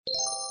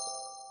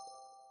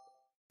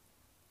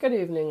Good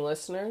evening,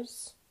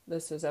 listeners.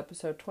 This is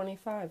episode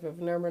 25 of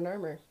Nurmer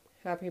Nurmer.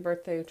 Happy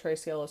birthday,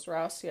 Tracy Ellis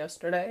Ross,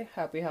 yesterday.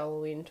 Happy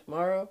Halloween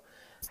tomorrow.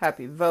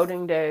 Happy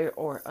voting day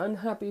or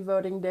unhappy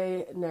voting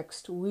day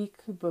next week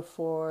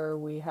before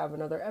we have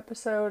another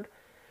episode.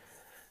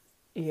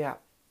 Yeah,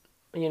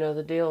 you know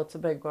the deal. It's a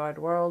big wide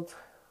world.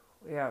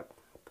 We got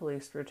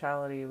police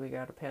brutality, we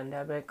got a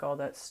pandemic, all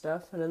that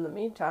stuff. And in the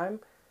meantime,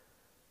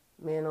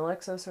 me and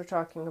Alexis are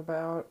talking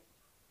about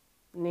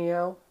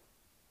Neo,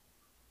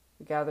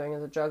 The Gathering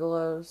of the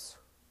Juggalos,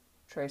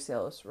 Tracy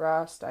Ellis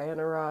Ross,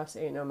 Diana Ross,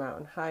 Ain't No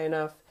Mountain High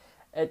Enough,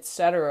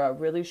 etc.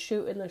 Really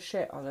shooting the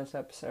shit on this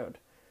episode.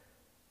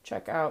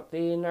 Check out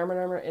the Nurmer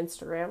Nurmer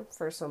Instagram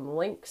for some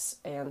links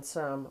and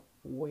some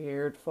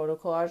weird photo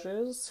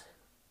collages.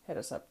 Hit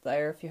us up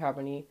there if you have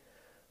any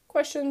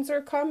questions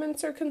or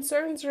comments or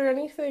concerns or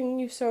anything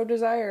you so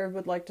desire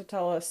would like to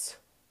tell us.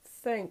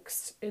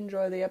 Thanks.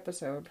 Enjoy the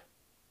episode.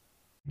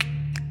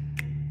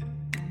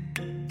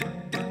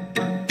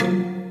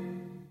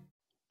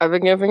 I've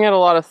been giving it a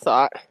lot of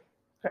thought.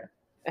 Okay.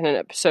 And in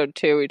episode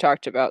 2, we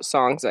talked about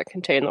songs that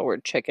contain the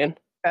word chicken.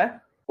 Okay.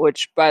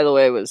 Which, by the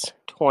way, was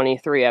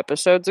 23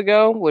 episodes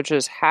ago, which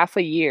is half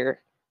a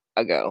year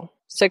ago.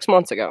 6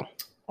 months ago.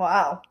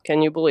 Wow.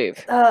 Can you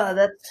believe?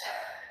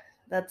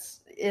 That's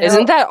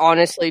Isn't that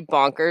honestly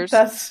bonkers?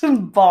 That's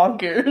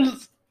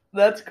bonkers.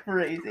 That's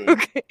crazy.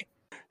 Okay.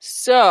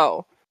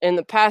 So, in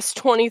the past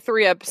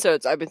 23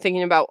 episodes, I've been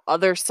thinking about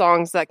other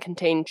songs that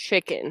contain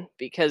chicken,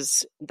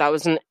 because that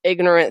was an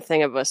ignorant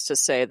thing of us to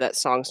say that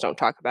songs don't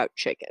talk about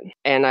chicken.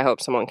 And I hope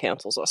someone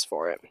cancels us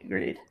for it.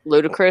 Agreed.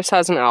 Ludacris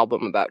has an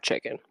album about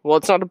chicken. Well,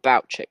 it's not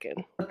about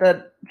chicken. But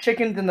the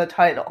chicken's in the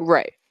title.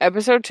 Right.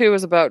 Episode 2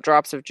 was about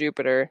Drops of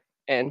Jupiter,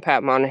 and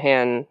Pat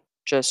Monahan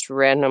just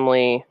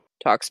randomly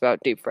talks about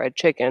deep fried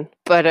chicken.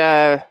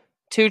 But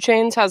 2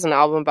 Chainz has an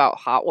album about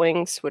hot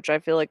wings, which I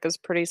feel like is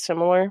pretty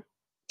similar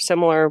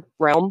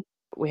realm.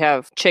 We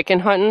have Chicken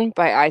Huntin'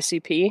 by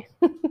ICP,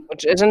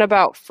 which isn't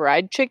about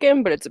fried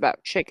chicken, but it's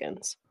about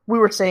chickens. We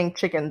were saying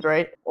chickens,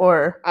 right?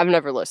 Or I've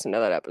never listened to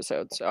that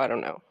episode, so I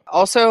don't know.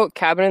 Also,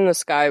 Cabin in the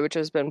Sky, which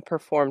has been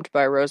performed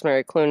by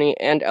Rosemary Clooney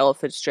and Ella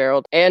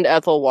Fitzgerald and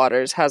Ethel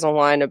Waters, has a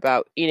line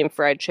about eating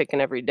fried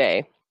chicken every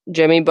day.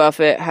 Jimmy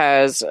Buffett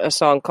has a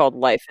song called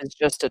Life is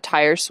Just a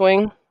Tire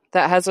Swing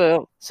that has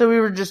a so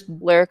we were just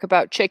lyric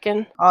about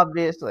chicken.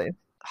 Obviously.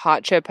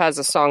 Hot Chip has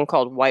a song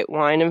called White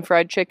Wine and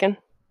Fried Chicken.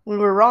 We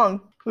were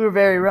wrong. We were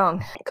very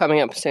wrong. Coming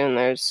up soon,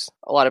 there's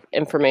a lot of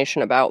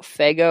information about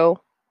Faygo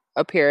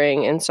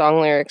appearing in song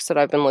lyrics that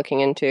I've been looking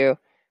into.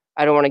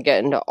 I don't want to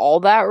get into all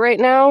that right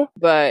now,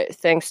 but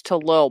thanks to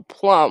Lil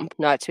Plump,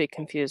 not to be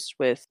confused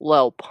with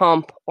Lil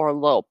Pump or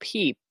Lil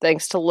Peep,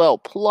 thanks to Lil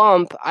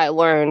Plump, I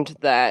learned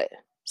that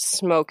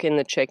smoking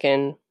the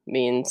chicken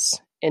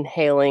means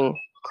inhaling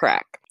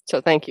crack.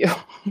 So thank you.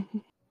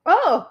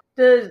 Oh,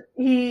 did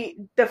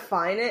he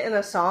define it in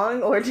a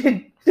song, or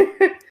did...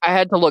 I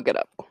had to look it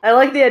up. I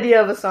like the idea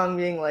of a song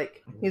being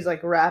like, he's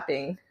like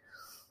rapping,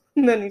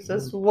 and then he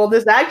says, well,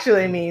 this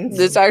actually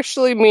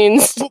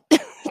means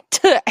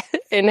to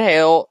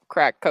inhale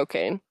crack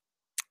cocaine.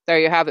 There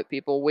you have it,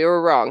 people. We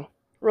were wrong.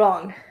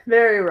 Wrong.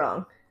 Very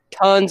wrong.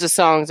 Tons of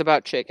songs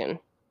about chicken.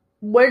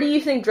 Where do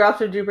you think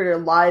Drops of Jupiter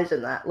lies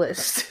in that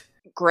list?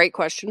 Great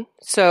question.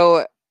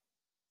 So,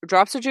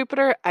 Drops of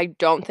Jupiter, I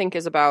don't think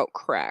is about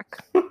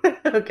crack.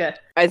 Okay.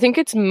 I think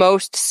it's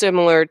most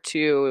similar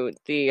to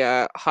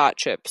the Hot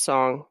Chip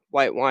song,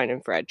 White Wine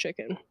and Fried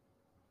Chicken.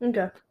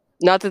 Okay.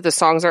 Not that the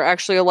songs are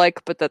actually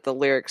alike, but that the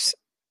lyrics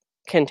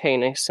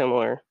contain a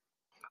similar...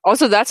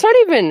 Also, that's not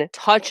even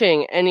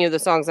touching any of the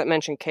songs that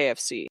mention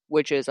KFC,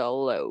 which is a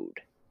load.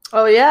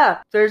 Oh, yeah.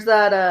 There's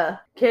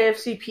that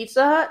KFC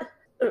Pizza Hut.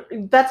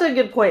 That's a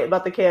good point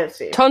about the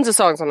KFC. Tons of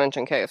songs that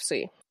mention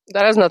KFC.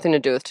 That has nothing to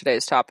do with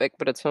today's topic,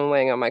 but it's been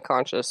weighing on my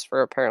conscience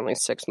for apparently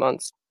 6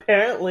 months.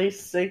 Apparently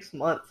 6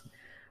 months.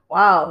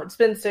 Wow, it's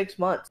been 6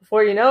 months.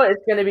 Before you know it,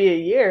 it's going to be a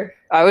year.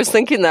 I was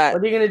thinking that.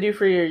 What are you going to do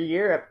for your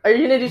year? Are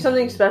you going to do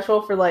something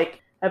special for,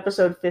 like,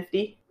 episode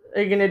 50?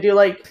 Are you going to do,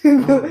 like,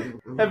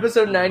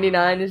 episode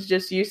 99 is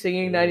just you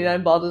singing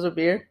 99 bottles of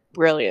beer?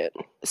 Brilliant.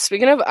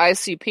 Speaking of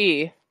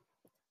ICP,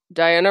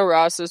 Diana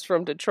Ross is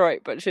from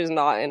Detroit, but she's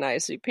not in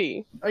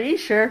ICP. Are you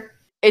sure?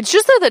 It's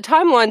just that the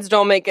timelines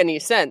don't make any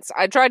sense.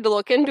 I tried to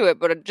look into it,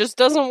 but it just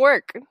doesn't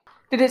work.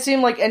 Did it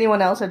seem like anyone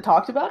else had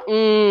talked about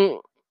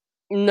it?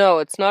 No,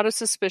 it's not a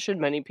suspicion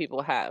many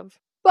people have.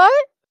 But,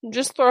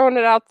 just throwing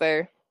it out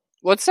there.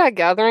 What's that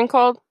gathering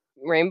called?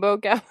 Rainbow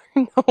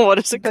Gathering? What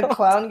is it called? The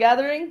Clown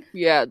Gathering?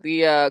 Yeah,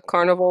 the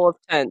Carnival of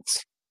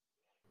Tents.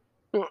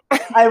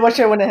 I wish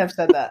I wouldn't have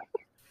said that.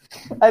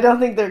 I don't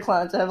think they're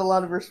clowns. I have a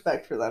lot of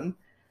respect for them.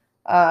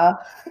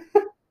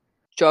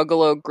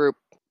 Juggalo group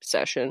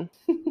session.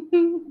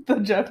 The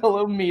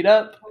Juggalo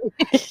meetup.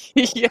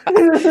 Yeah.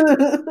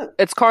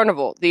 It's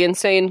Carnival. The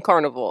insane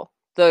carnival.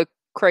 The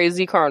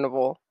crazy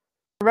carnival.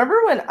 Remember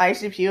when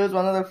ICP was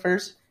one of the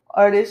first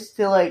artists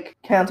to, like,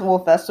 cancel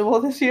a festival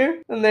this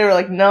year? And they were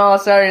like, no,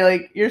 sorry,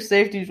 like, your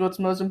safety is what's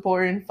most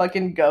important.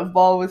 Fucking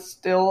Govball was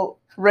still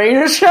rain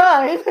or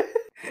shine.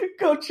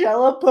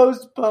 Coachella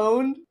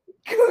postponed.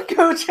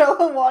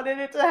 Coachella wanted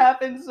it to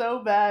happen so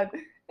bad.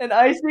 And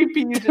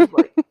ICP was just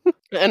like...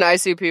 And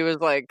ICP was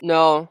like,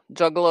 no,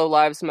 Juggalo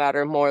lives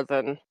matter more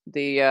than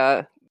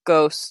the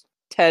ghost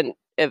tent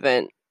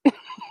event.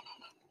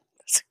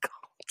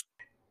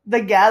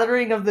 The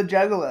Gathering of the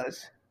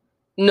Juggalos.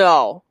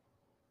 No.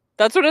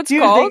 That's what it's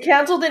Dude, called? they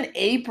canceled in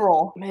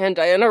April. Man,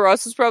 Diana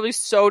Ross is probably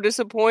so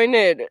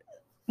disappointed.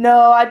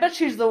 No, I bet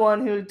she's the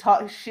one who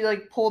she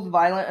like pulled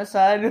Violent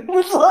aside and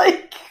was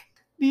like,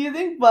 do you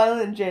think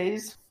Violent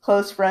J's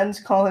close friends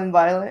call him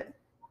Violent?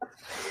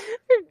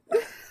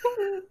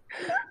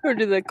 Or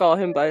do they call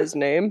him by his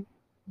name?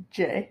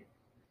 Jay.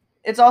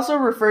 It's also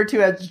referred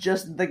to as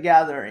just The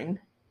Gathering,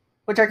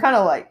 which I kind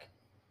of like.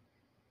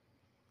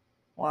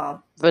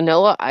 Wow.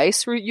 Vanilla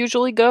Ice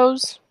usually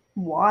goes?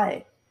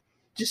 Why?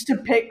 Just to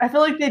pick. I feel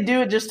like they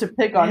do it just to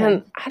pick on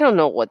him. I don't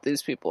know what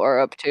these people are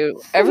up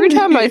to. Every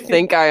time I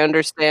think I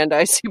understand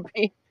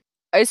ICP.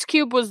 Ice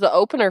Cube was the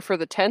opener for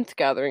the 10th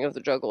Gathering of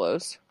the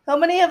Juggalos. How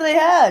many have they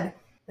had?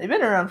 They've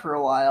been around for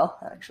a while,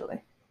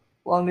 actually.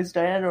 Long as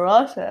Diana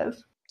Ross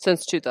has.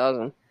 Since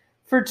 2000.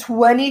 For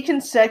 20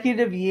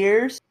 consecutive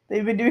years,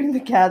 they've been doing the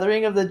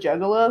Gathering of the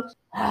Juggalos.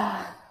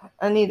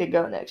 I need to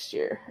go next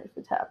year if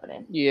it's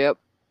happening. Yep.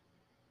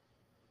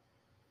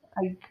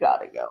 I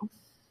gotta go.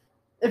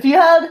 If you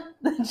had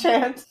the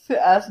chance to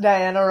ask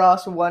Diana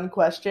Ross one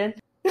question,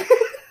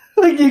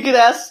 like you could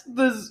ask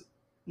this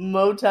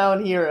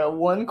Motown hero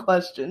one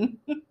question.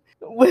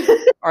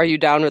 Are you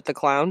down with the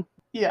clown?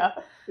 Yeah.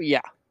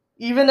 Yeah.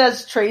 Even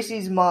as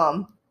Tracy's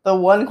mom, the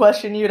one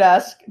question you'd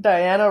ask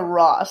Diana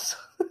Ross.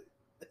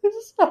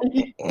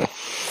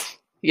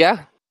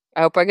 Yeah.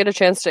 I hope I get a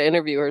chance to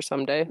interview her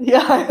someday.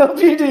 Yeah, I hope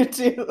you do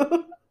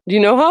too. Do you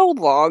know how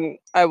long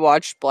I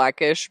watched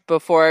Blackish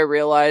before I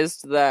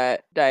realized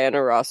that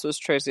Diana Ross was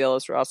Tracy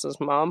Ellis Ross's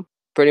mom?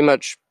 Pretty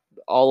much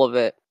all of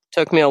it.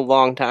 Took me a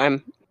long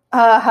time.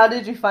 How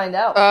did you find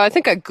out? I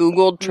think I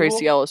Googled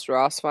Tracy Ellis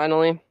Ross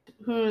finally.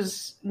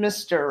 Who's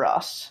Mr.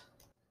 Ross?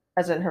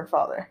 As in her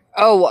father.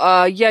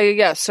 Oh,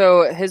 yeah.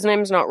 So his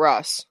name's not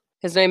Ross.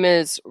 His name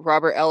is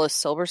Robert Ellis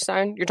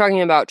Silverstein. You're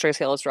talking about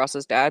Tracy Ellis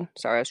Ross's dad?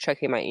 Sorry, I was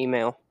checking my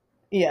email.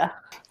 Yeah.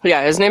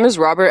 Yeah, his name is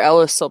Robert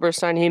Ellis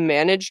Silverstein. He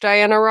managed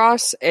Diana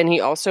Ross, and he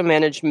also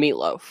managed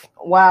Meatloaf.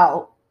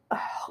 Wow.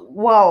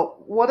 Wow,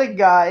 what a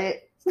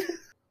guy.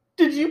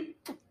 Did you...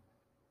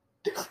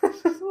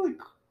 the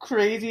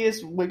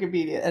craziest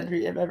Wikipedia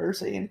entry I've ever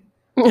seen.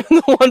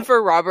 The one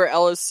for Robert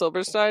Ellis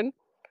Silverstein?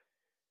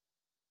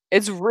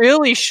 It's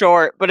really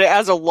short, but it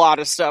has a lot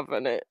of stuff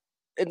in it.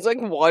 It's like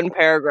one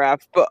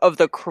paragraph of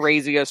the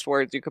craziest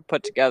words you could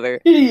put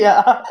together.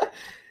 Yeah.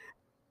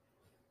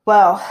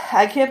 Wow,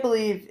 I can't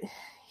believe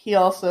he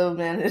also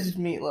managed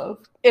Meatloaf.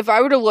 If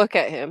I were to look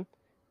at him,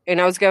 and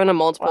I was given a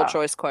multiple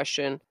choice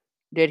question,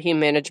 did he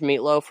manage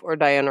Meatloaf or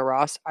Diana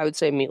Ross? I would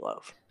say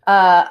Meatloaf.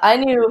 I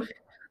knew...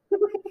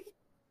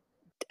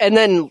 And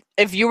then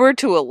if you were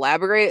to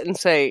elaborate and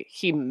say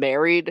he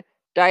married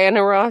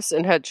Diana Ross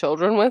and had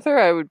children with her,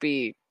 I would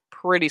be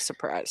pretty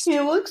surprised. He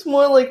looks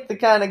more like the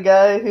kind of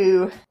guy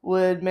who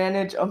would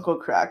manage Uncle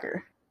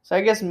Cracker. So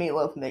I guess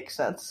Meatloaf makes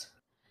sense.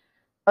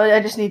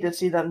 I just need to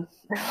see them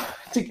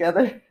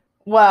together.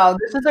 Wow,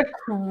 this is a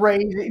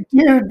crazy...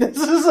 Dude, this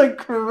is a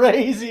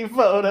crazy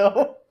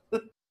photo.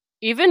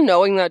 Even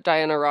knowing that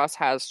Diana Ross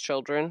has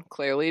children,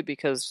 clearly,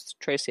 because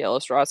Tracy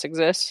Ellis Ross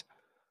exists,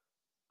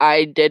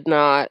 I did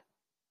not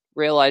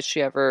realize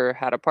she ever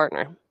had a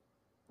partner.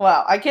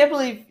 Wow, I can't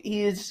believe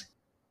he's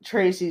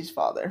Tracy's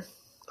father.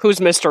 Who's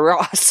Mr.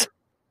 Ross?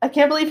 I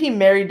can't believe he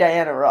married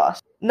Diana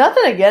Ross.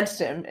 Nothing against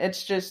him,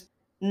 it's just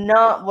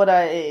not what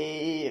I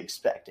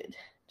expected.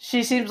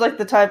 She seems like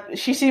the type...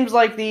 She seems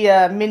like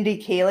the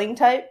Mindy Kaling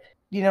type.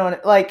 You know,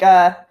 like,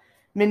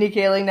 Mindy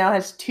Kaling now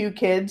has 2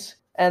 kids,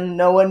 and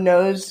no one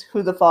knows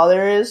who the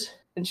father is.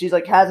 And she's,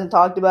 like, hasn't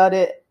talked about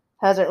it.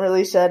 Hasn't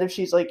really said if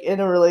she's, like, in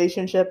a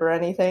relationship or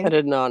anything. I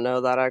did not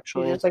know that,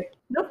 actually. She's just like,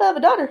 nope, I have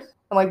a daughter.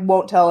 And, like,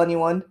 won't tell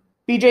anyone.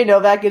 BJ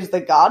Novak is the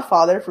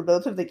godfather for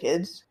both of the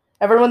kids.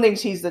 Everyone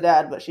thinks he's the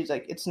dad, but she's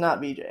like, it's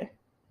not BJ.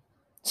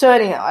 So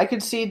anyhow, I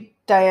could see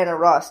Diana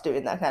Ross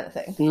doing that kind of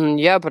thing.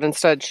 Yeah, but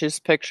instead she's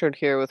pictured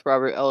here with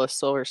Robert Ellis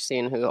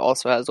Silverstein, who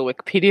also has a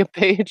Wikipedia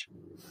page.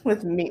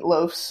 With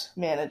Meatloaf's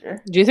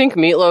manager. Do you think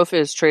Meatloaf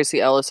is Tracy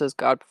Ellis's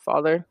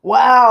godfather?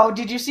 Wow,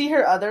 did you see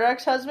her other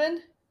ex-husband?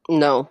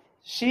 No.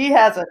 She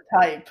has a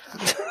type.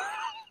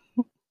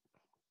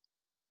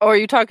 Oh, are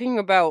you talking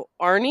about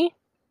Arnie?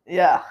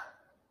 Yeah.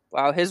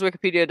 Wow, his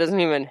Wikipedia doesn't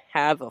even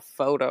have a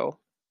photo.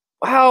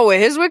 Wow,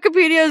 his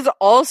Wikipedia is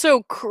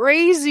also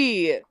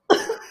crazy.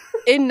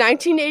 In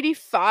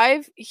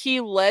 1985,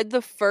 he led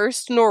the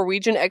first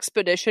Norwegian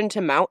expedition to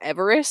Mount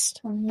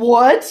Everest.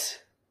 What?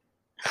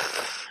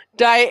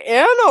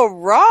 Diana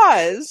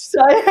Ross!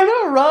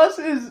 Diana Ross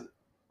is...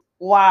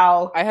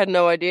 Wow. I had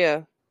no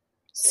idea.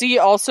 See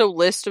also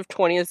list of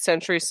 20th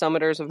century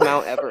summiters of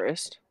Mount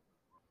Everest.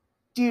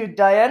 Dude,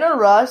 Diana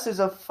Ross is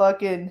a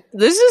fucking...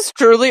 This is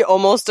truly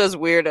almost as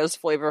weird as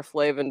Flavor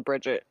Flav and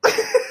Bridget.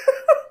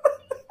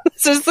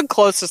 This is the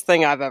closest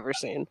thing I've ever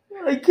seen.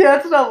 I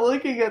can't stop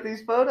looking at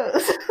these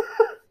photos.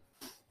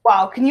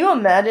 Wow, can you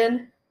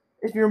imagine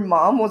if your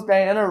mom was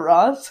Diana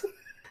Ross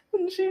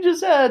and she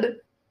just had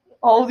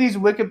all these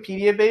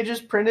Wikipedia pages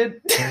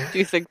printed? Do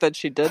you think that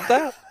she did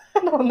that?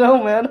 I don't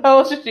know, man. How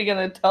else is she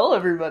gonna tell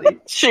everybody?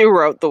 She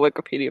wrote the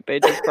Wikipedia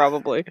pages,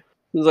 probably. It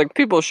was like,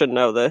 people should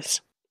know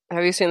this.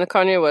 Have you seen the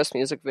Kanye West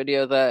music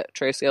video that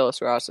Tracee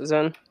Ellis Ross is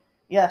in?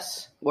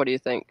 Yes. What do you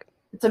think?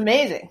 It's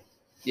amazing.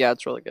 Yeah,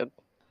 it's really good.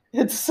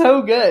 It's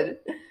so good.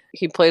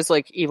 He plays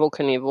like Evel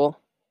Knievel.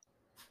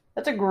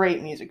 That's a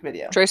great music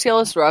video. Tracee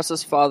Ellis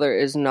Ross's father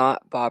is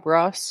not Bob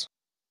Ross,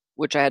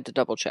 which I had to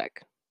double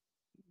check.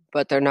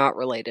 But they're not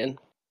related.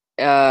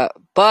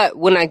 But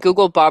when I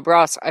Googled Bob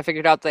Ross, I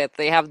figured out that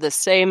they have the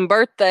same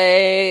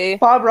birthday.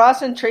 Bob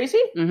Ross and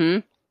Tracee?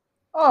 Mm-hmm.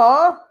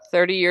 Aw.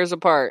 30 years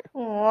apart.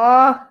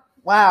 Aw.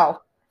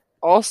 Wow.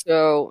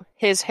 Also,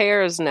 his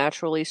hair is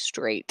naturally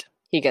straight.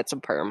 He gets a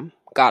perm.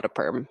 Got a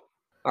perm.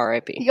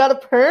 R.I.P. He got a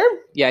perm?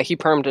 Yeah, he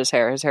permed his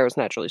hair. His hair was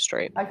naturally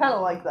straight. I kind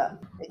of like that.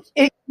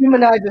 It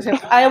humanizes him.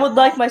 I would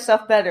like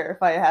myself better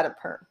if I had a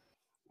perm.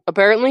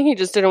 Apparently, he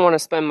just didn't want to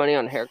spend money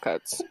on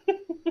haircuts.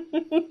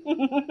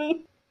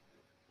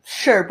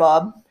 Sure,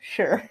 Bob.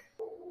 Sure.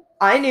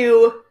 I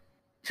knew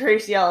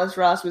Tracee Ellis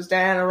Ross was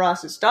Diana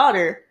Ross's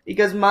daughter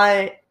because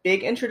my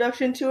big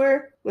introduction to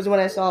her was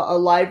when I saw a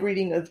live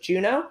reading of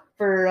Juno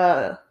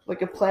for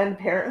like a Planned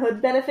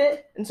Parenthood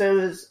benefit. And so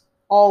it was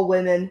all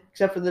women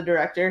except for the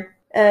director.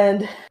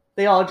 And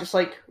they all just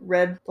like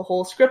read the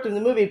whole script of the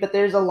movie, but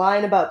there's a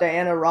line about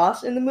Diana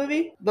Ross in the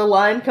movie. The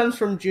line comes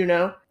from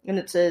Juno, and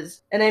it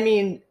says, and I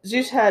mean,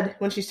 Zeus had,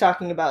 when she's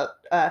talking about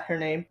her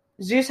name,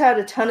 Zeus had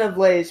a ton of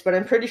lays, but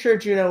I'm pretty sure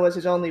Juno was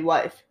his only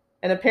wife.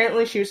 And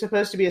apparently she was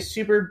supposed to be a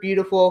super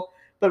beautiful,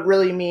 but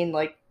really mean,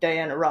 like,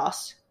 Diana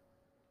Ross.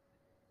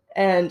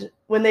 And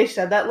when they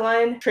said that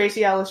line,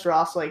 Tracee Ellis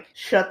Ross, like,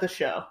 shut the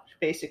show,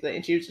 basically.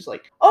 And she was just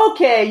like,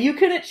 okay, you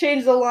couldn't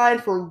change the line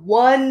for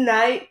one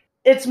night.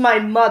 It's my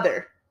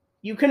mother.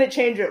 You couldn't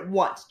change it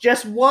once.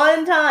 Just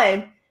one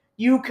time,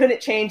 you couldn't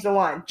change the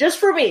line. Just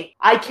for me.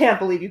 I can't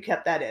believe you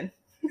kept that in.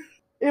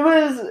 It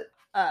was,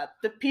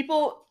 the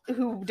people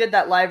who did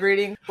that live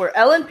reading were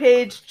Ellen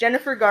Page,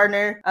 Jennifer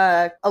Gardner,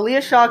 Aaliyah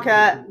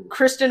Shawkat,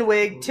 Kristen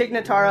Wiig, Tig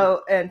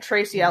Notaro, and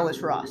Tracee Ellis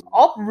Ross.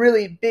 All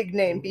really big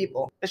name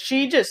people. But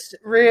she just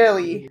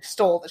really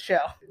stole the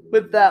show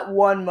with that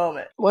one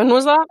moment. When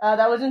was that?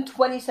 That was in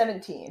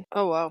 2017.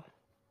 Oh, wow.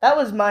 That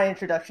was my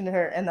introduction to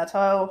her, and that's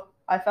how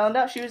I found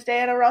out she was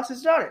Diana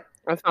Ross's daughter.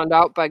 I found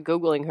out by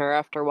Googling her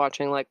after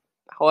watching, like,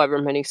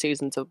 however many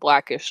seasons of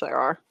Blackish there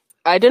are.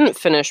 I didn't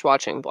finish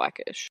watching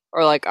Blackish.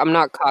 Or, like, I'm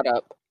not caught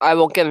up. I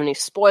won't give any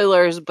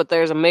spoilers, but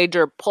there's a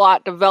major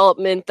plot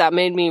development that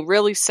made me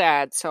really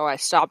sad, so I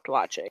stopped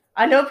watching.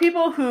 I know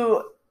people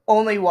who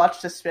only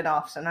watch the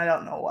spin-offs, and I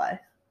don't know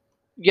why.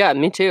 Yeah,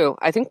 me too.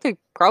 I think they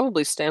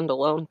probably stand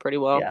alone pretty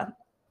well.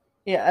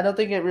 Yeah, I don't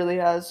think it really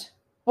has.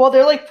 Well,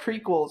 they're like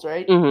prequels,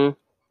 right? Mm-hmm.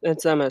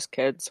 It's them as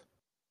kids.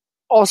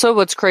 Also,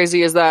 what's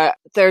crazy is that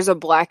there's a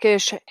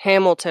Blackish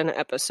Hamilton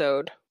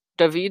episode.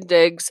 Daveed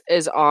Diggs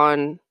is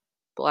on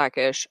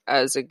Blackish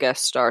as a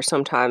guest star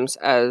sometimes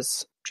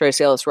as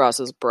Tracee Ellis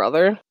Ross's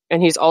brother.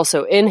 And he's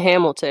also in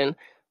Hamilton,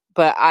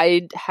 but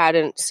I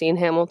hadn't seen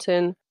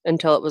Hamilton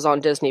until it was on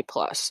Disney+.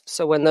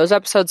 So when those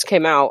episodes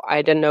came out,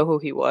 I didn't know who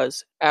he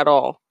was at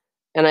all.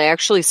 And I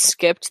actually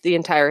skipped the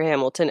entire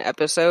Hamilton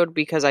episode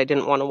because I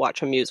didn't want to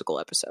watch a musical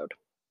episode.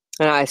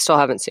 And I still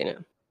haven't seen it.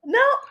 No.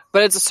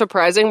 But it's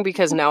surprising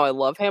because now I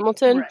love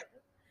Hamilton. Right.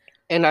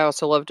 And I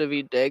also love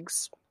Daveed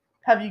Diggs.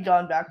 Have you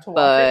gone back to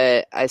watch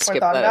it? But I skipped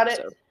thought that about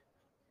episode.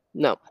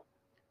 No.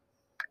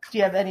 Do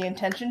you have any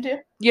intention to?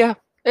 Yeah,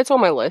 it's on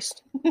my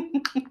list.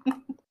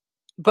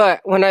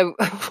 But when I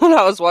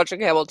was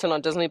watching Hamilton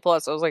on Disney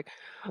Plus, I was like,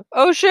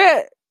 oh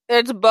shit,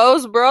 it's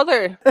Beau's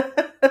brother.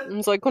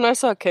 It's like when I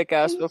saw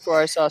Kick-Ass before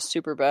I saw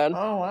Superbad.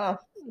 Oh, wow.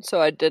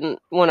 So I didn't,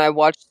 when I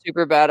watched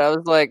Superbad, I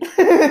was like,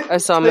 I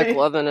saw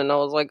McLovin and I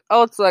was like,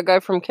 oh, it's that guy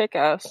from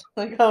Kick-Ass.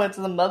 Like, oh, it's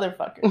the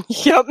motherfucker.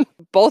 Yep.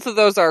 Both of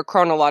those are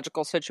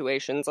chronological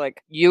situations.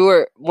 Like,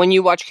 when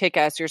you watch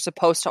Kick-Ass, you're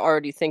supposed to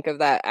already think of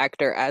that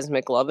actor as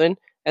McLovin.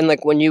 And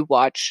like, when you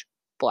watch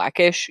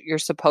Blackish, you're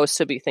supposed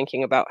to be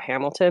thinking about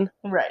Hamilton.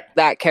 Right.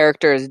 That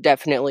character is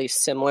definitely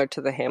similar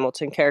to the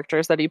Hamilton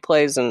characters that he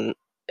plays, and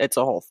it's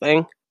a whole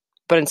thing.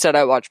 But instead,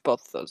 I watch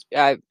both of those.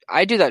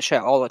 I do that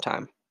shit all the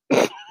time.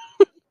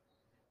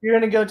 You're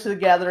going to go to the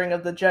Gathering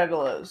of the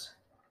Juggalos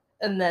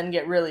and then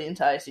get really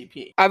into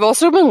ICP. I've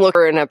also been looking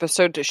for an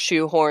episode to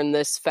shoehorn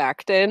this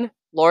fact in.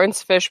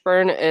 Lawrence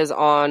Fishburne is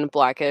on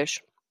Blackish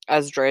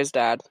as Dre's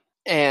dad,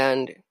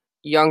 and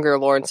younger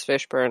Lawrence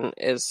Fishburne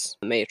is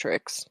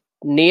Matrix.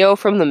 Neo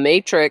from The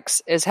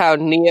Matrix is how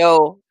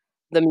Neo,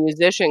 the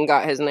musician,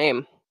 got his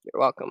name.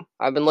 You're welcome.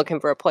 I've been looking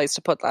for a place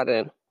to put that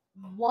in.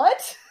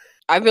 What?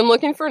 I've been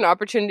looking for an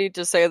opportunity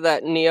to say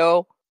that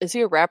Neo, is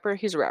he a rapper?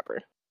 He's a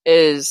rapper.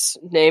 Is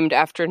named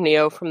after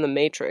Neo from The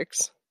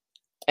Matrix.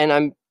 And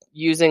I'm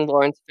using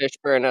Lawrence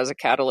Fishburne as a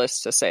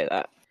catalyst to say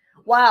that.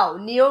 Wow,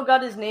 Neo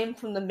got his name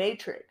from the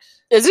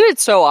Matrix. Isn't it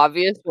so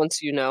obvious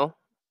once you know?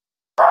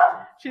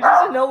 She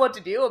doesn't know what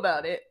to do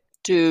about it.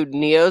 Dude,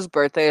 Neo's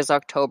birthday is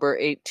October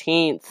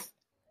 18th.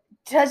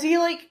 Has he,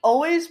 like,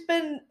 always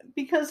been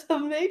because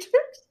of Matrix?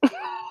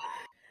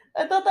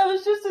 I thought that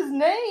was just his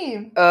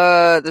name.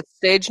 The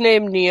stage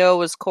name Neo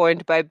was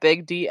coined by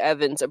Big D.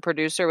 Evans, a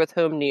producer with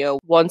whom Neo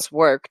once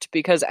worked,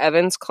 because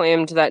Evans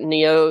claimed that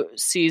Neo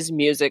sees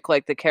music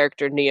like the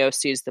character Neo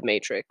sees the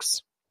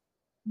Matrix.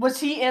 Was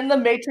he in the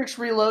Matrix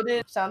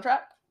Reloaded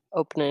soundtrack?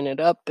 Opening it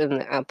up in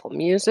the Apple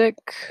Music.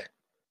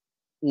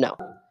 No.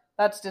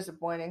 That's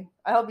disappointing.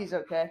 I hope he's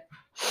okay.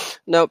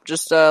 Nope,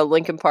 just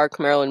Linkin Park,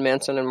 Marilyn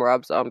Manson, and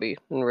Rob Zombie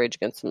and Rage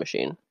Against the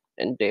Machine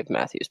and Dave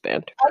Matthews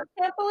Band. I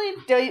can't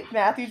believe Dave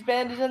Matthews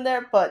Band is in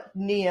there, but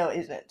Neo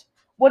isn't.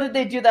 What did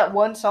they do that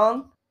one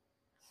song?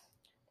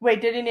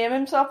 Wait, did he name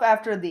himself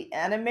after the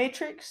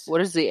Animatrix?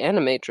 What is the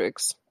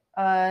Animatrix?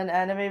 An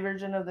anime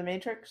version of the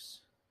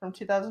Matrix from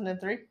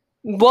 2003?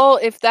 Well,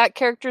 if that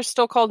character's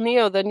still called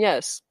Neo, then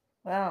yes.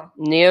 Wow.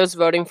 Neo's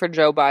voting for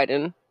Joe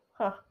Biden.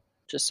 Huh.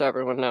 Just so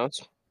everyone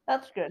knows.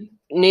 That's good.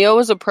 Neo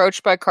was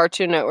approached by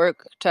Cartoon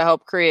Network to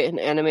help create an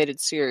animated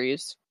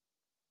series.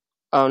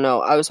 Oh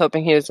no, I was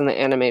hoping he was in the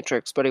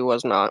Animatrix, but he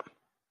was not.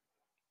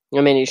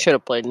 I mean, he should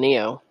have played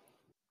Neo.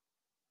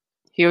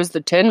 He was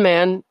the Tin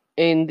Man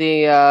in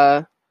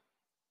the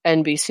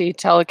NBC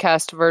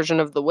telecast version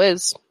of The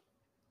Wiz.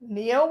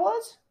 Neo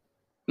was?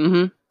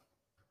 Mm-hmm.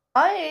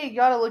 I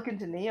gotta look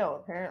into Neo,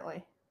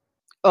 apparently.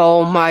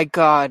 Oh my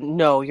god,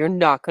 no, you're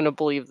not gonna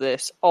believe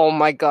this. Oh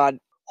my god.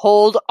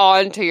 Hold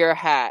on to your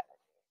hat.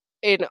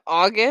 In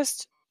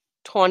August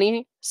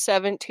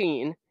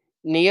 2017,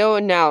 Neo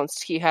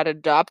announced he had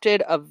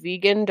adopted a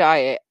vegan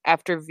diet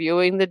after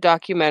viewing the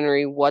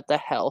documentary What the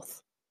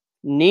Health.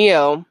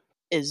 Neo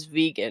is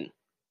vegan.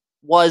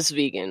 Was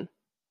vegan.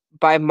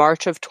 By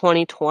March of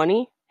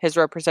 2020, his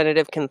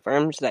representative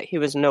confirmed that he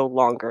was no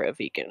longer a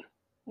vegan.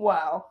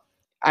 Wow.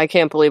 I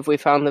can't believe we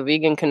found the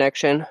vegan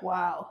connection.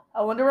 Wow.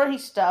 I wonder why he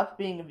stopped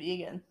being a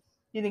vegan.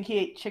 You think he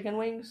ate chicken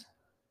wings?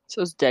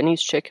 So it's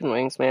Denny's chicken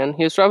wings, man.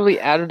 He was probably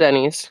at a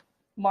Denny's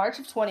March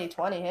of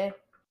 2020, hey?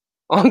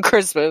 on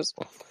Christmas.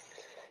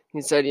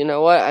 He said, you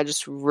know what? I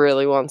just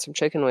really want some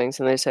chicken wings.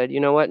 And they said, you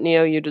know what,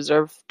 Neo? You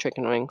deserve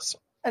chicken wings.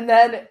 And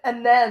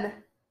then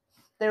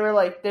they were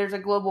like, there's a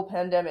global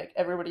pandemic.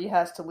 Everybody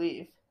has to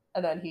leave.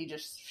 And then he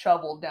just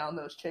shoveled down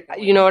those chicken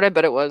wings. You know what I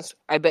bet it was?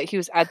 I bet he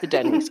was at the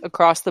Denny's.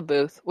 Across the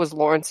booth was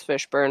Lawrence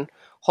Fishburne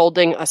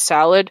holding a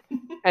salad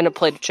and a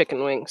plate of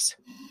chicken wings.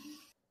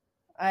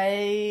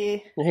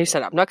 And he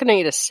said, I'm not going to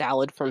eat a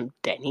salad from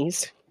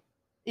Denny's.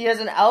 He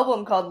has an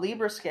album called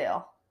Libra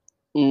Scale.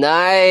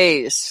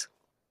 Nice.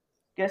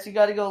 Guess you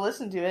gotta go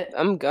listen to it.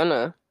 I'm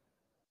gonna.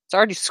 It's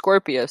already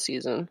Scorpio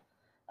season.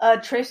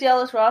 Tracy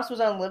Ellis Ross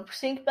was on Lip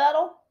Sync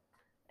Battle,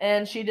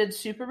 and she did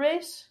Super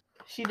Bass.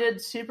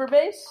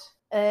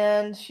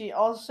 And she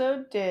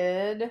also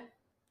did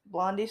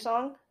Blondie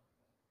song.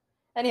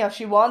 Anyhow,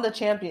 she won the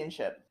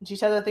championship. She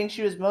said the thing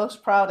she was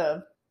most proud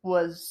of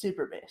was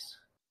Super Bass.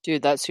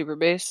 Dude, that Super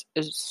Bass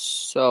is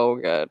so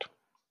good.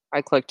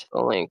 I clicked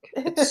the link.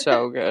 It's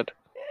so good.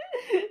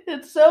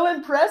 It's so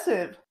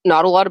impressive.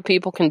 Not a lot of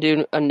people can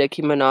do a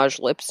Nicki Minaj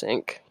lip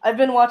sync. I've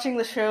been watching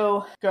the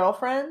show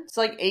Girlfriend. It's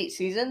like 8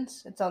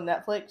 seasons. It's on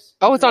Netflix.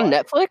 Oh, it's on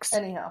Netflix?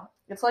 Anyhow,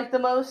 it's like the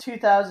most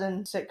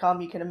 2000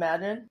 sitcom you can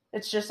imagine.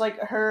 It's just like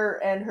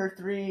her and her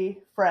 3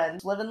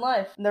 friends living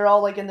life. And they're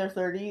all like in their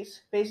 30s,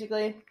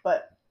 basically.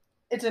 But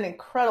it's an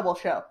incredible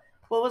show.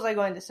 What was I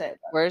going to say?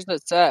 Where's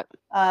it set?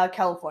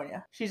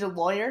 California. She's a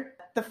lawyer.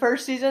 The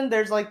first season,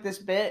 there's like this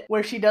bit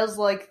where she does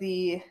like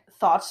the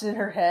thoughts in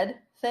her head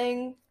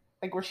thing.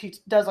 Like where she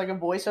does like a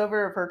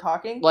voiceover of her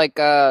talking. Like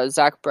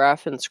Zach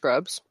Braff in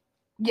Scrubs?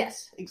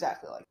 Yes,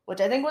 exactly. Like, which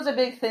I think was a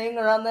big thing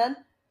around then.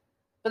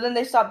 But then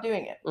they stopped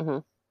doing it. Mm-hmm.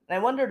 And I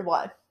wondered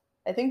why.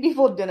 I think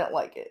people didn't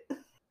like it.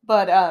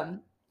 But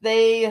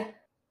they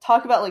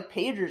talk about like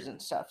pagers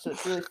and stuff, so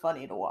it's really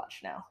funny to watch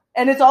now.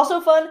 And it's also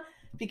fun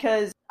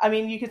because, I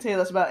mean, you could say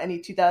this about any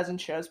 2000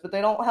 shows, but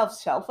they don't have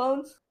cell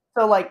phones.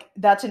 So, like,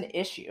 that's an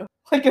issue.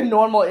 Like a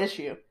normal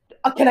issue.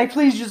 Can I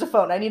please use a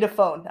phone? I need a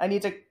phone. I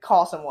need to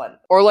call someone.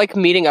 Or like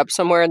meeting up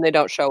somewhere and they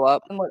don't show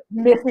up. And like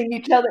missing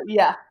each other.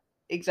 Yeah,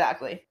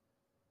 exactly.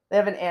 They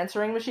have an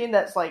answering machine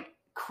that's like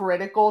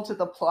critical to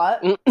the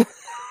plot.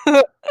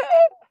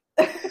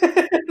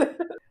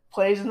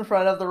 Plays in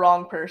front of the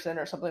wrong person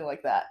or something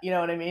like that. You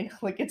know what I mean?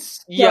 Like it's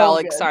so yeah,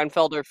 like good.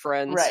 Seinfeld or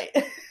Friends.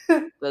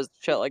 Right. Does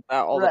shit like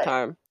that all the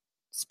time.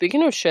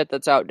 Speaking of shit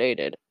that's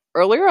outdated,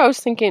 earlier I was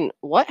thinking,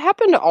 what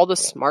happened to all the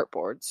smart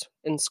boards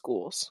in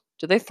schools?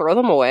 Did they throw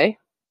them away?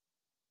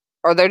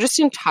 Are there just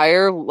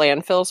entire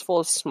landfills full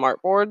of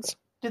smart boards?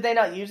 Do they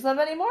not use them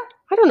anymore?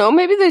 I don't know.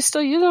 Maybe they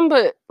still use them,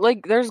 but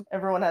like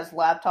everyone has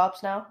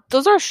laptops now.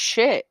 Those are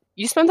shit.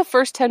 You spend the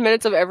first 10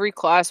 minutes of every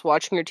class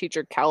watching your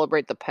teacher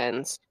calibrate the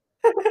pens.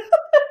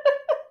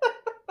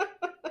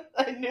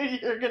 I knew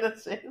you were gonna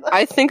say that.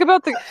 I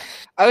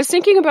was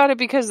thinking about it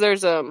because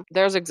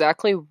there's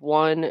exactly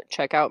one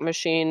checkout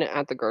machine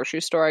at the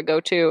grocery store I go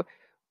to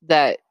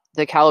that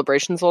the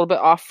calibration's a little bit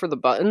off for the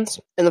buttons.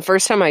 And the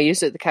first time I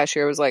used it, the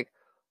cashier was like,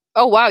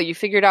 "Oh wow, you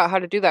figured out how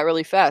to do that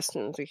really fast."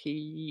 And I was like,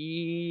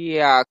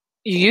 "Yeah,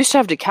 you used to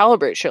have to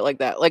calibrate shit like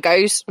that." Like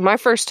my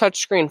first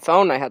touchscreen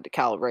phone, I had to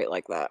calibrate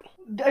like that.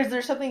 Is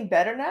there something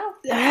better now?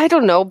 I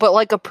don't know, but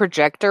like a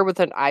projector with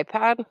an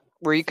iPad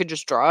where you could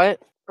just draw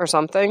it or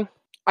something.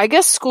 I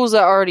guess schools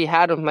that already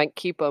had them might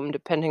keep them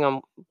depending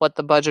on what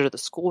the budget of the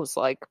school was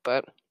like,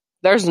 but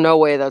there's no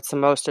way that's the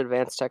most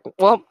advanced tech.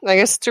 Well, I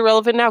guess it's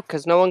irrelevant now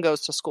because no one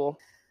goes to school.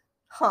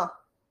 Huh.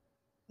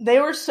 They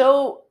were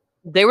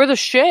the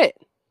shit.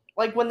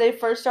 Like, when they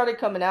first started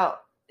coming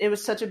out, it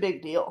was such a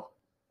big deal.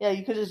 Yeah,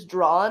 you could just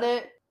draw on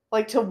it.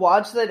 Like, to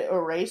watch that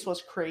erase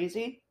was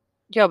crazy.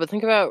 Yeah, but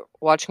think about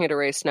watching it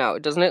erase now.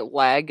 Doesn't it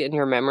lag in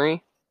your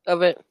memory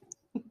of it?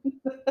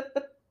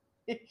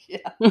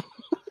 Yeah.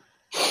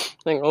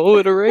 Like, oh,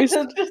 it erased.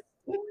 Just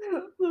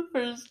the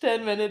first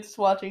 10 minutes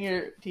watching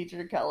your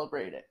teacher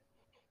calibrate it.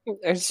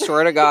 I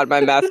swear to God,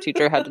 my math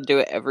teacher had to do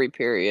it every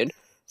period.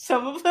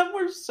 Some of them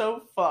were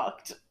so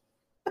fucked.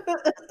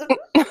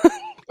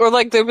 Or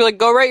like they'd be like,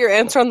 "Go write your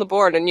answer on the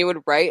board," and you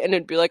would write, and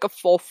it'd be like a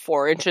full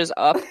 4 inches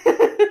up.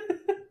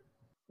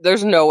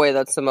 There's no way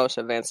that's the most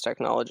advanced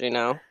technology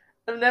now.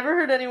 I've never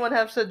heard anyone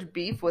have such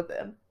beef with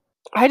them.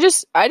 I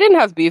didn't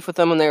have beef with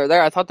them when they were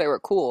there. I thought they were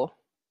cool.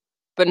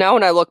 But now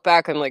when I look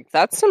back, I'm like,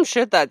 that's some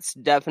shit that's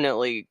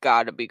definitely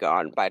gotta be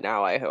gone by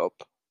now, I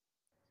hope.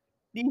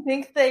 Do you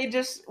think they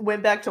just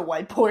went back to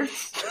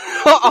whiteboards?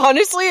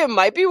 Honestly, it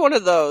might be one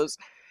of those.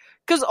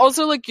 Because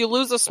also, like, you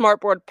lose a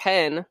smartboard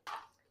pen.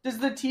 Does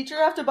the teacher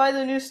have to buy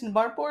the new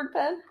smartboard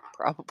pen?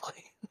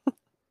 Probably.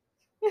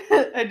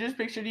 I just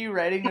pictured you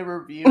writing a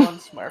review on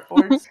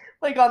smartboards,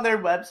 like on their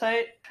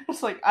website.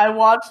 It's like, I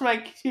watched my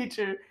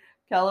teacher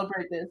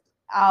calibrate this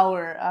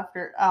hour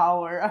after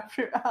hour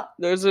after hour.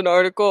 There's an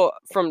article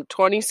from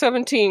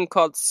 2017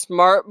 called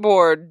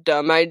Smartboard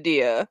Dumb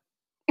Idea.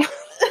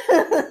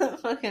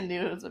 Fucking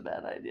knew it was a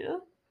bad idea.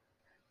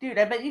 Dude,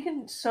 I bet you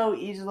can so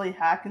easily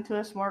hack into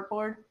a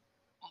smartboard.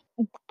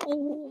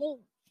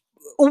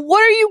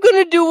 What are you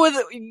gonna do with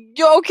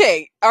it?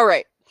 Okay,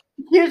 alright.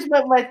 Here's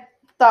what my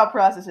thought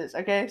process is,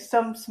 okay?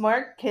 Some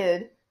smart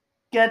kid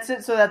gets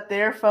it so that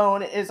their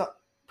phone is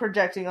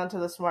projecting onto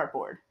the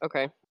smartboard.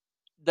 Okay.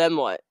 Then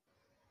what?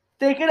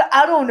 They could,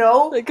 I don't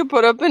know. They could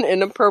put up an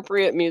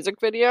inappropriate music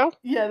video?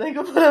 Yeah, they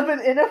could put up an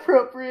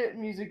inappropriate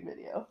music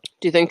video.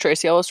 Do you think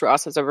Tracy Ellis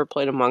Ross has ever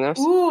played Among Us?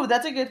 Ooh,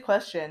 that's a good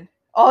question.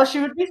 Oh, she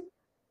would be...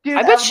 Dude,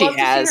 I bet she love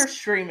has. to see her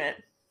stream it.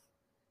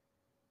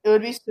 It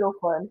would be so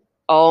fun.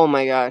 Oh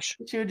my gosh.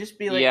 She would just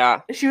be like...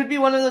 Yeah. She would be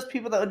one of those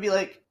people that would be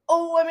like,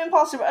 "Oh, I'm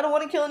imposter, but I don't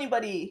want to kill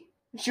anybody."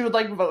 She would,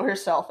 like, vote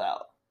herself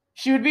out.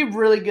 She would be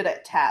really good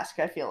at task,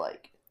 I feel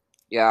like.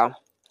 Yeah.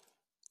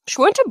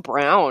 She went to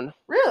Brown.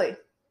 Really?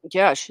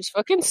 Yeah, she's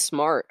fucking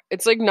smart.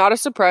 It's, like, not a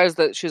surprise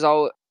that she's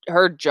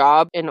her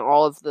job in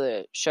all of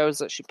the shows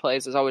that she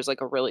plays is always,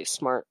 like, a really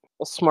smart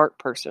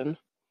person.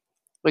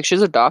 Like,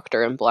 she's a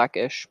doctor in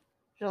Blackish.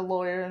 She's a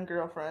lawyer and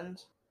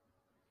Girlfriends.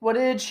 What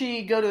did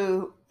she go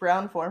to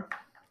Brown for?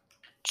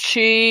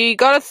 She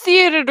got a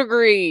theater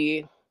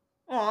degree.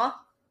 Aw.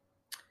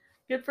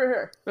 Good for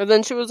her. And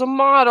then she was a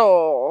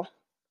model.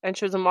 And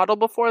she was a model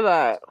before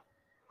that.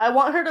 I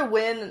want her to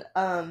win,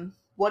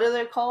 what are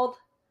they called?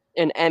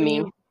 An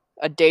Emmy.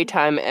 A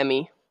daytime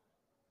Emmy.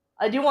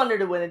 I do want her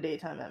to win a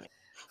daytime Emmy.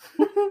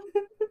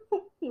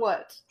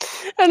 What?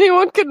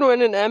 Anyone can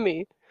win an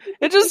Emmy.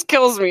 It just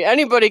kills me.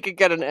 Anybody could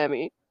get an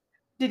Emmy.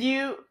 Did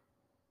you...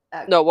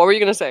 No, what were you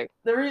going to say?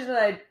 The reason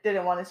I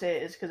didn't want to say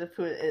it is because of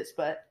who it is,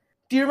 but...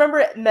 Do you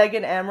remember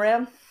Megan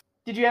Amram?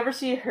 Did you ever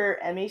see her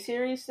Emmy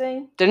series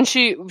thing? Didn't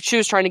she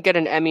was trying to get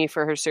an Emmy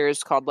for her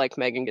series called, like,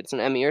 Megan Gets an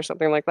Emmy or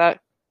something like that?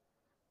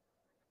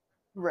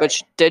 Right.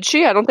 But did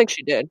she? I don't think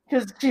she did.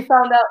 Because she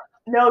found out...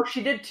 No,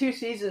 she did 2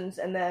 seasons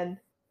and then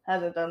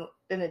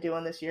didn't do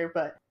one this year,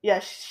 but yeah,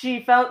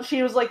 she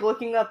was, like,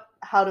 looking up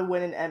how to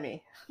win an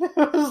Emmy.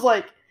 It was,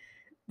 like,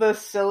 the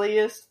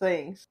silliest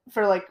things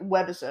for, like,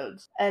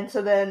 webisodes. And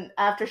so then,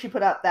 after she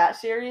put out that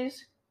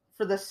series,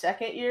 for the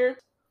second year,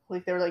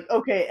 like, they were like,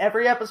 okay,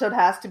 every episode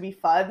has to be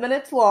 5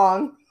 minutes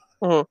long.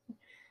 Mm-hmm.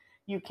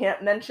 You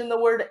can't mention the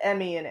word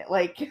Emmy in it.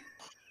 Like,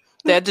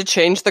 they had to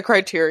change the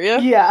criteria?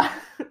 Yeah.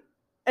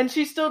 And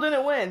she still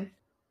didn't win.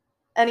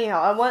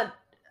 Anyhow,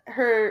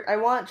 I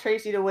want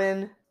Tracy to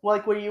win,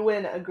 like, where you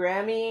win a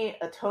Grammy,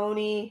 a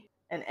Tony,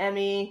 an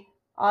Emmy,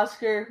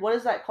 Oscar. What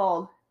is that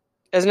called?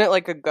 Isn't it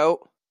like a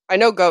GOAT? I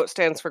know GOAT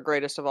stands for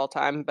greatest of all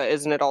time, but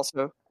isn't it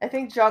also... I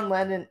think John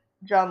Legend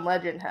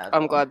has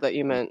I'm one. glad that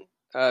you meant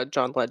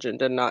John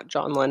Legend and not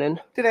John Lennon.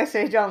 Did I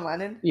say John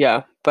Lennon?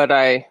 Yeah, but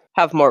I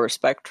have more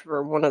respect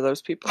for one of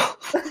those people.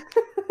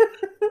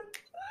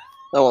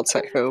 I won't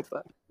say who,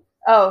 but...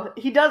 Oh,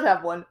 he does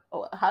have one.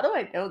 Oh, how do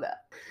I know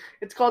that?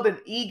 It's called an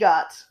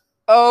EGOT.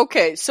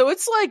 Okay, so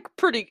it's, like,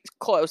 pretty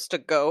close to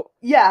GOAT.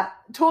 Yeah,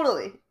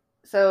 totally.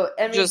 So,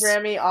 Emmy, Just...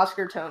 Grammy,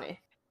 Oscar, Tony.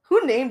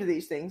 Who named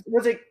these things?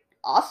 Was it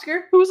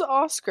Oscar? Who's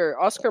Oscar?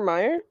 Oscar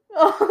Mayer?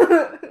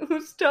 Oh,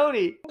 who's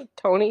Tony?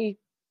 Tony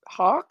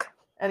Hawk?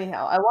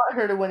 Anyhow, I want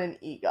her to win an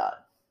EGOT.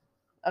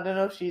 I don't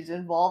know if she's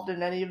involved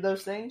in any of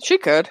those things. She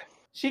could.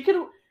 She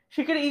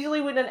could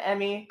easily win an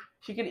Emmy.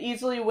 She could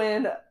easily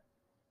win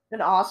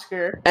an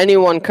Oscar.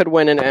 Anyone could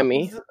win an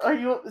Emmy.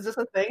 Is this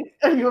a thing?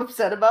 Are you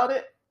upset about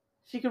it?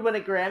 She could win a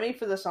Grammy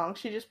for the song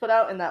she just put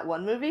out in that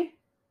one movie.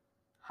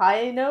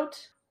 High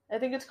Note, I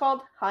think it's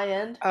called. High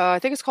End. I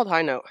think it's called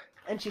High Note.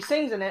 And she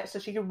sings in it, so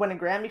she could win a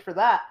Grammy for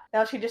that.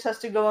 Now she just has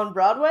to go on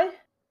Broadway.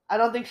 I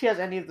don't think she has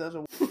any of those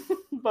awards,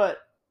 but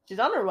she's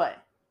on her way.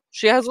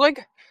 She has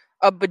like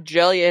a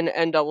bajillion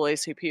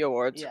NAACP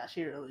awards. Yeah,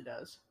 she really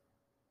does.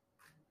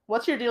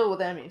 What's your deal with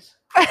Emmys?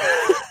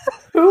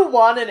 Who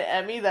won an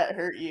Emmy that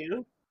hurt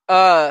you?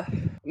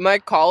 My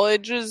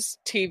college's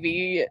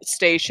TV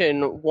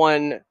station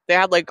won. They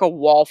had like a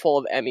wall full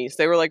of Emmys.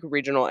 They were like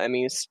regional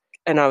Emmys.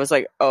 And I was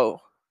like, oh,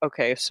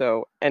 okay,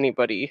 so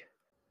anybody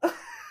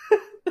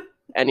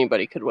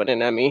could win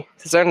an Emmy.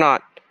 Because they're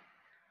not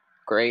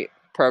great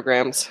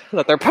programs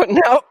that they're putting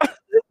out.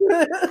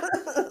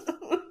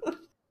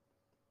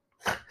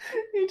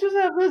 You just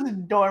have this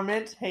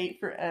dormant hate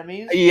for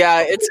Emmys.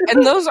 Yeah,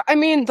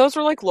 those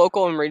are like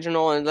local and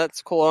regional, and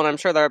that's cool, and I'm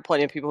sure there are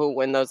plenty of people who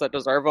win those that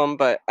deserve them,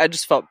 but I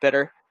just felt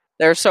bitter.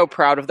 They're so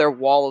proud of their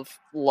wall of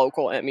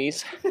local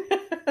Emmys.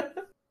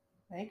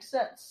 Makes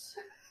sense.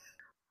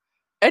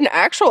 An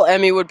actual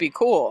Emmy would be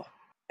cool.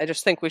 I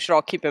just think we should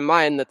all keep in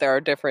mind that there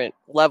are different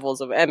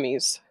levels of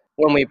Emmys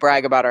when we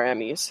brag about our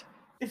Emmys.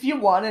 If you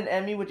won an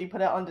Emmy, would you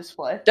put it on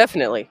display?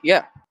 Definitely,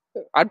 yeah.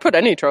 I'd put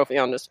any trophy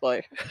on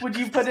display. Would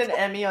you put an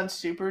Emmy on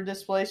super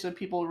display so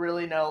people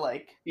really know,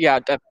 like... Yeah,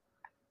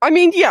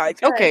 yeah,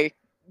 okay.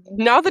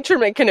 Now that you're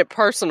making it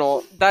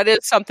personal, that is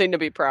something to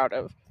be proud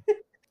of.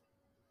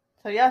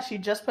 So yeah, she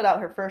just put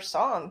out her first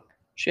song.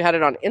 She had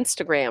it on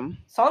Instagram.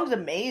 Song's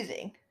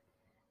amazing.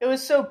 It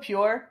was so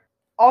pure.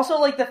 Also,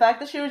 like, the fact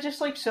that she was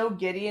just, like, so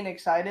giddy and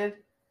excited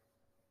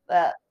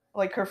that,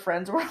 like, her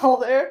friends were all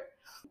there.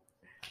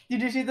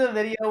 Did you see the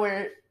video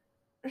where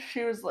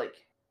she was like,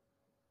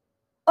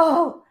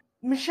 oh,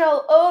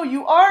 Michelle, oh,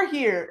 you are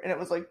here. And it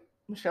was like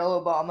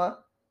Michelle Obama.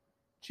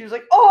 She was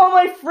like, oh,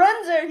 my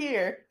friends are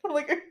here. I'm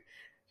like,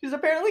 she's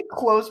apparently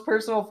close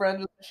personal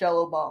friends with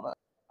Michelle Obama.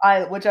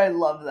 Which I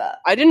love that.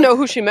 I didn't know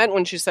who she meant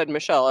when she said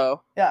Michelle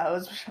O. Yeah, it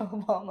was Michelle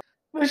Obama.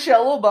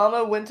 Michelle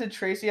Obama went to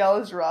Tracy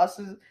Ellis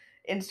Ross's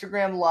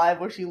Instagram Live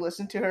where she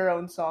listened to her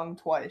own song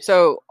twice.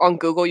 So on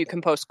Google, you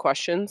can post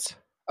questions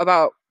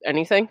about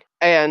anything.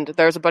 And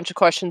there's a bunch of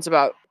questions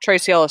about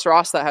Tracy Ellis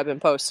Ross that have been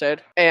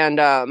posted.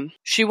 And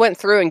she went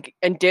through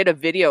and did a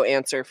video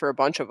answer for a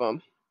bunch of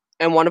them.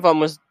 And one of them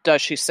was,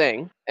 does she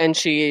sing? And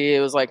she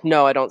was like,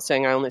 no, I don't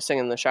sing. I only sing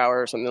in the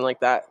shower or something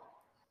like that.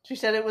 She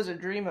said it was a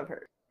dream of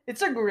hers.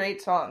 It's a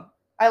great song.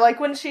 I like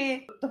when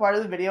the part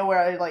of the video where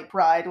I, like,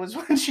 cried was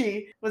when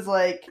she was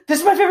like, this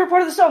is my favorite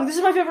part of the song. This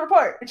is my favorite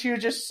part. And she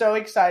was just so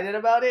excited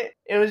about it.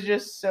 It was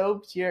just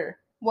so pure.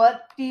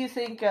 What do you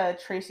think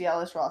Tracy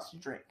Ellis Ross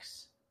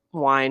drinks?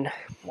 Wine.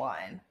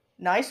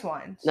 Nice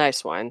wines.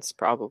 Nice wines,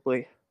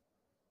 probably.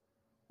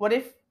 What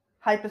if,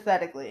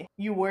 hypothetically,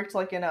 you worked,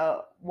 like, in a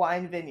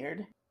wine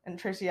vineyard and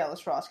Tracy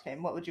Ellis Ross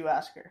came? What would you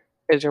ask her?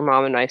 Is your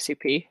mom an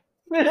ICP?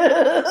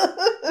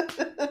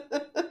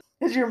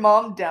 Is your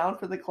mom down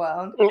for the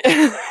clown?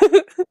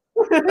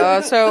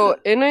 So,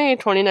 in a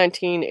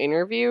 2019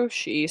 interview,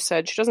 she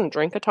said she doesn't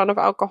drink a ton of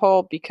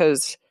alcohol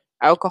because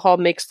alcohol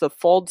makes the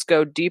folds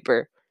go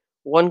deeper.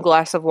 One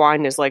glass of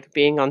wine is like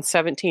being on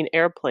 17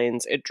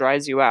 airplanes. It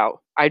dries you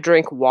out. I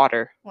drink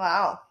water.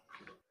 Wow.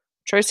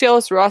 Tracy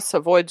Ellis Ross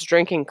avoids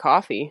drinking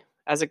coffee,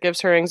 as it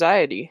gives her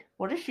anxiety.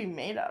 What is she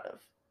made out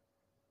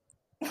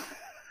of?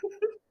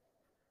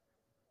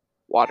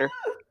 Water.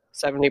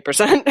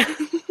 70%.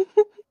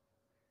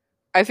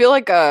 I feel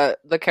like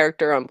the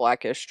character on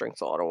Blackish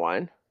drinks a lot of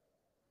wine.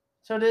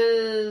 So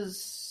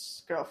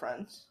does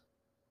Girlfriends.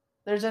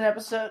 There's an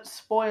episode,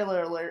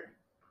 spoiler alert,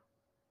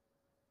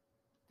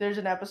 there's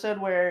an episode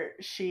where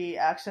she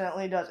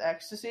accidentally does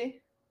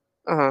ecstasy.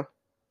 Uh-huh.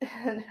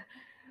 And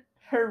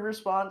her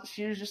response,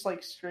 she was just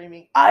like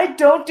screaming, I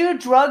don't do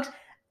drugs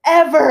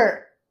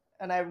ever!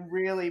 And I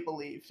really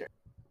believed her.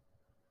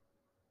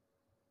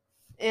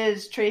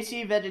 Is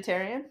Tracy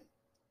vegetarian?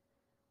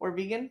 Or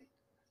vegan?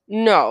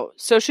 No.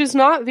 So she's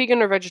not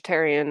vegan or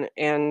vegetarian,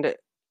 and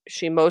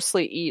she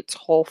mostly eats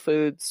whole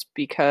foods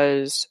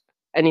because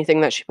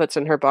anything that she puts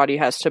in her body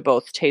has to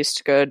both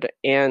taste good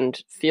and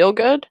feel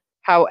good.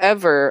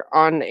 However,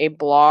 on a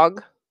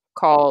blog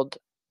called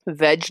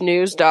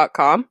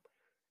vegnews.com,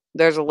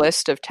 there's a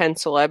list of 10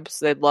 celebs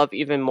they'd love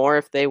even more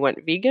if they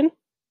went vegan,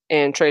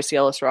 and Tracy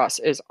Ellis Ross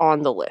is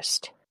on the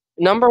list.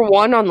 Number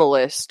 1 on the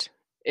list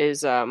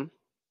is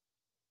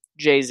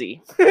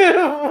Jay-Z.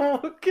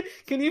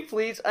 Can you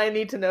please? I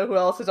need to know who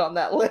else is on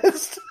that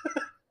list.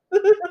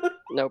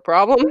 No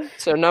problem.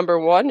 So number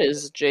 1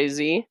 is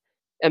Jay-Z.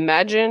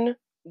 Imagine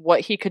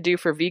what he could do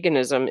for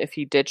veganism if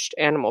he ditched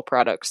animal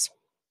products.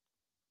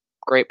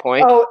 Great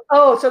point.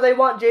 Oh, so they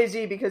want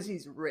Jay-Z because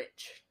he's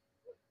rich.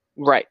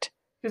 Right.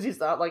 Because he's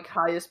the, like,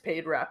 highest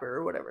paid rapper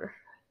or whatever.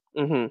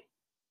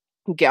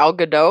 Mm-hmm. Gal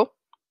Gadot,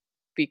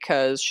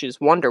 because she's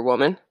Wonder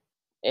Woman,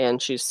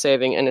 and she's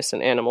saving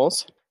innocent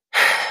animals.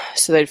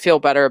 So they'd feel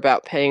better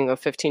about paying a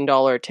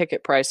 $15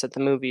 ticket price at the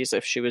movies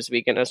if she was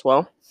vegan as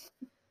well.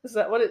 Is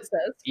that what it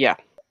says? Yeah.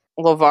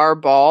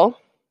 LeVar Ball,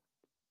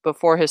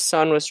 before his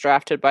son was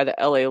drafted by the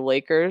LA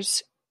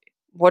Lakers.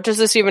 What does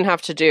this even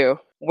have to do?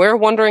 We're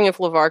wondering if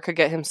LeVar could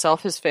get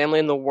himself, his family,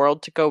 and the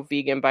world to go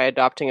vegan by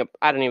adopting a...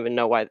 I don't even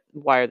know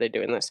why are they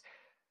doing this.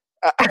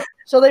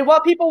 So they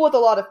want people with a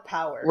lot of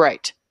power.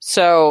 Right.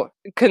 So,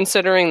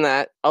 considering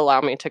that,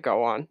 allow me to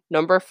go on.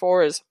 Number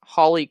 4 is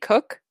Holly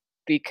Cook,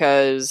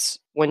 because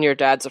when your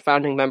dad's a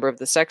founding member of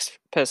the Sex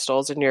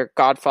Pistols and your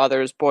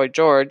godfather is Boy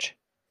George,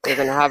 you're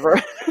going to have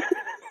her...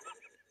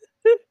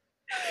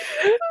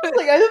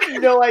 Like, I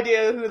have no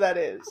idea who that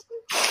is.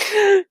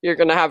 You're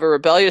going to have a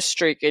rebellious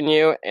streak in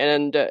you,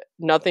 and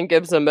nothing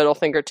gives a middle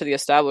finger to the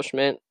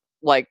establishment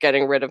like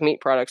getting rid of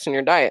meat products in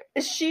your diet.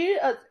 Is she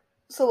a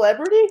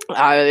celebrity?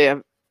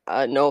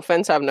 No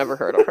offense, I've never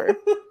heard of her.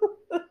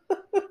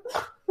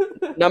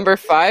 Number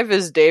 5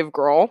 is Dave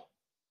Grohl.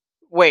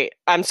 Wait,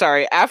 I'm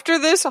sorry. After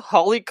this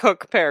Holly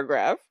Cook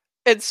paragraph,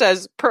 it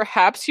says,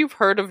 perhaps you've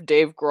heard of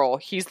Dave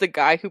Grohl. He's the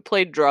guy who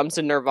played drums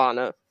in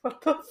Nirvana.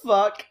 What the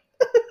fuck?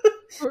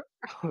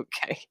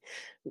 Okay.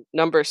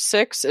 Number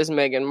 6 is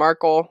Meghan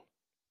Markle.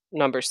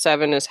 Number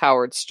 7 is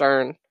Howard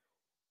Stern.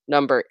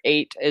 Number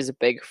 8 is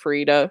Big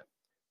Frida.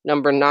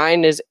 Number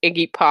 9 is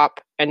Iggy Pop.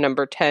 And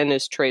number 10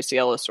 is Tracy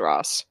Ellis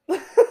Ross.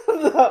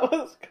 That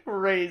was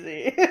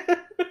crazy.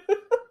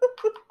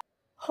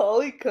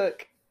 Holly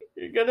Cook.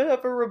 You're gonna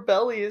have a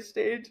rebellious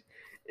stage.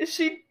 Does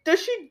she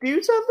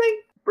do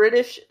something?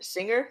 British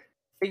singer?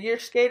 Figure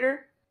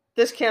skater?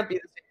 This can't be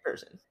the same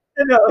person.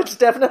 No, it's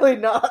definitely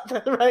not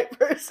the right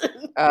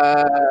person.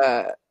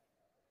 That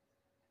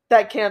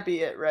can't be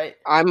it, right?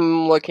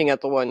 I'm looking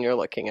at the one you're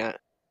looking at.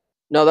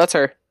 No, that's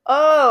her.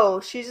 Oh,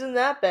 she's in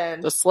that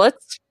band. The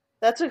Slits?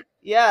 That's a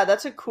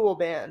cool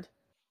band.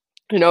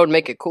 You know, it would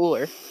make it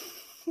cooler.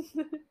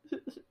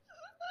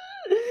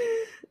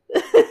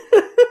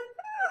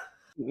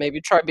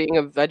 Maybe try being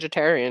a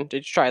vegetarian. Did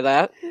you try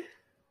that?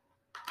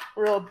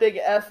 Real big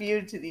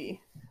FU to the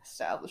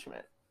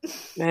establishment.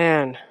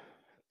 Man,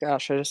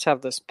 gosh, I just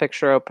have this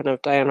picture open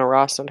of Diana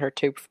Ross and her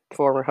 2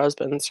 former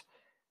husbands.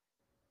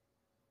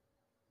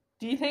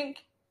 Do you think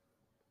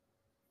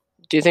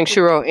she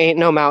wrote Ain't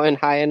No Mountain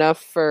High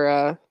Enough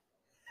for,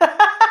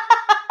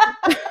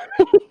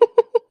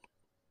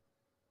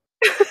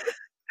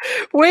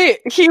 Wait,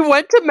 he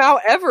went to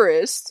Mount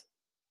Everest.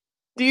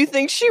 Do you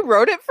think she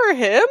wrote it for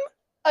him?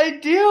 I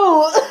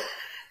do!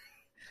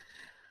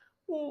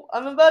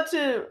 I'm about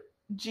to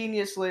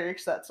genius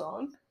lyrics that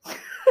song.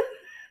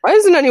 Why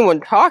isn't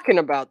anyone talking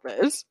about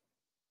this?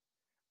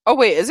 Oh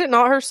wait, is it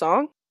not her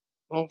song?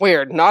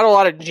 Weird, not a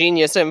lot of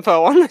genius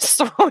info on this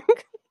song.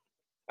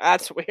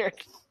 That's weird.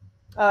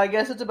 I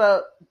guess it's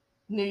about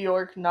New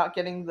York not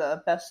getting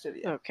the best of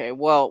you. Okay,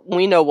 well,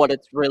 we know what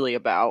it's really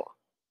about.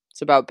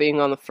 It's about being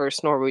on the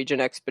first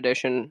Norwegian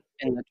expedition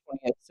in the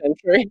 20th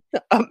century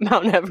up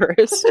Mount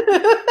Everest.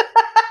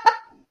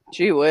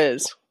 Gee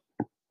whiz.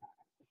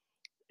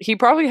 He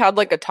probably had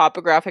like a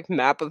topographic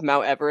map of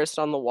Mount Everest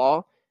on the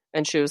wall,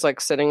 and she was like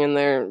sitting in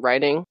there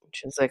writing.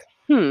 She was like,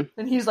 And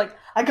he's like,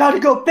 I gotta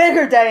go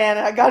bigger,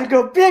 Diana, I gotta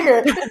go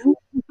bigger.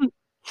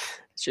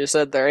 She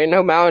said, there ain't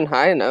no mountain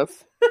high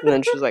enough. And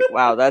then she was like,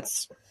 wow,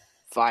 that's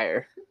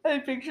fire. I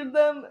pictured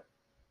them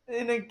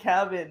in a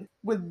cabin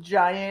with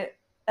giant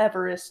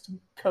Everest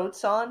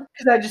coats on,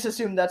 because I just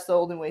assumed that's the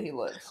only way he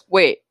lives.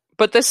 Wait,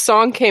 but this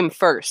song came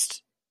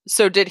first.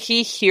 So did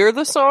he hear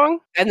the song?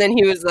 And then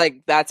he was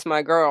like, that's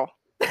my girl.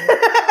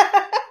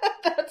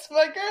 That's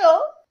my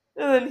girl.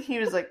 And then he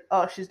was like,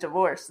 oh, she's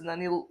divorced. And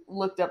then he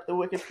looked up the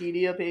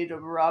Wikipedia page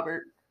of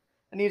Robert.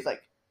 And he was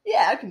like,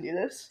 yeah, I can do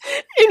this.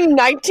 In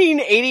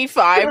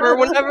 1985 or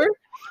whatever?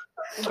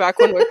 Back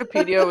when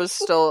Wikipedia was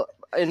still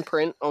in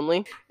print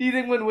only. Do you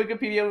think when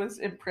Wikipedia was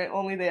in print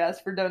only, they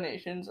asked for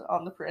donations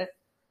on the print?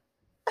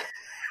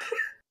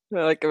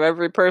 Like if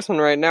every person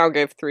right now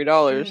gave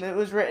 $3. It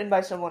was written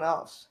by someone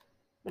else.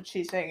 But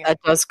she's saying it. That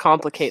does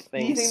complicate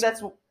things. Do you think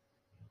that's...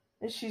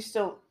 Is she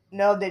still...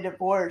 No, they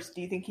divorced.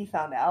 Do you think he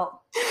found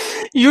out?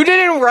 You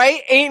didn't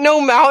write Ain't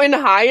No Mountain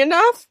High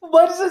Enough?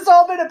 What has this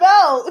all been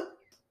about?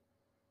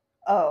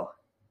 Oh.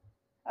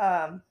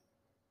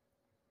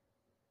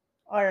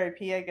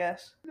 R.I.P., I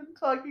guess. I'm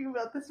talking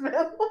about this man.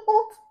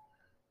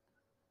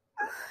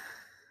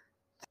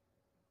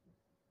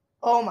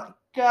 Oh my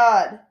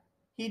god.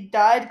 He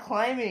died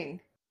climbing.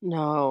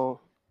 No.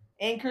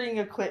 Anchoring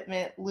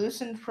equipment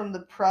loosened from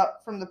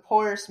the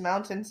porous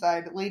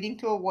mountainside, leading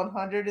to a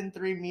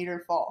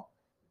 103-meter fall.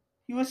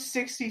 He was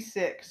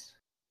 66.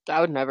 That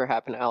would never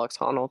happen to Alex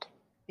Honnold.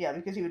 Yeah,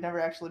 because he would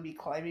never actually be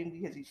climbing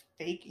because he's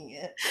faking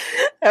it.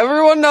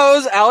 Everyone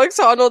knows Alex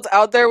Honnold's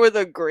out there with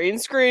a green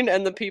screen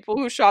and the people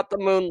who shot the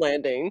moon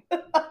landing.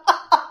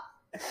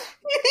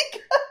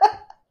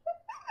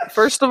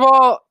 First of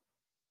all,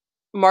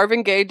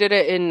 Marvin Gaye did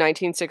it in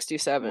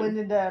 1967. When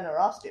did Diana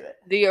Ross do it?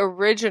 The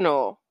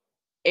original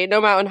Ain't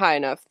No Mountain High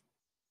Enough.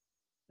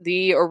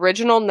 The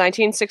original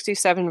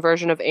 1967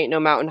 version of Ain't No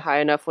Mountain High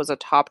Enough was a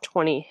top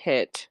 20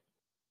 hit.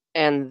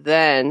 And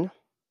then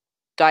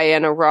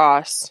Diana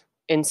Ross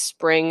in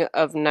spring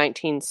of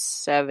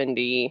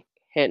 1970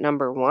 hit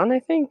number 1, I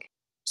think.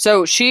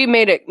 So she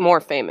made it more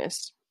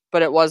famous,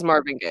 but it was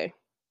Marvin Gaye.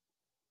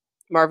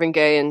 Marvin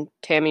Gaye and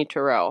Tammy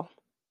Terrell.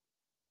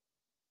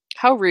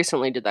 How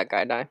recently did that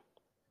guy die?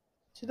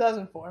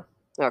 2004.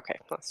 Okay,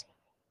 let's.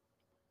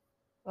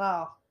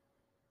 Wow.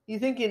 You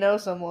think you know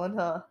someone,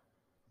 huh?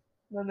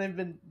 When they've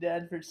been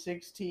dead for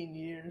 16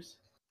 years.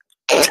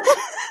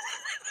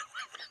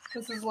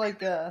 This is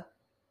like,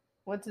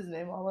 what's his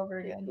name all over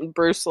again?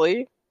 Bruce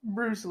Lee.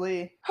 Bruce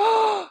Lee.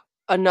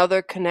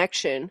 Another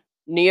connection.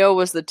 Neo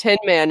was the Tin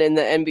Man in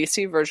the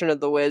NBC version of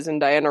The Wiz, and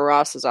Diana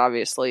Ross is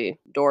obviously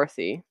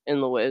Dorothy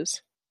in The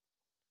Wiz.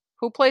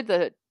 Who played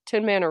the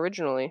Tin Man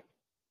originally?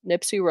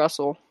 Nipsey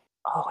Russell.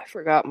 Oh, I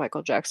forgot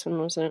Michael Jackson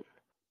was in it.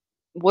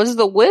 Was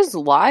The Wiz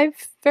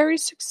live very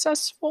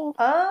successful?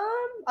 I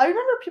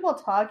remember people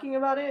talking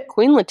about it.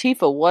 Queen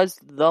Latifah was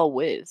The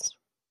Wiz.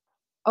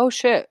 Oh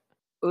shit.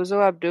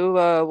 Uzo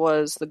Abdullah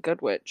was the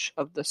Good Witch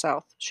of the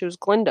South. She was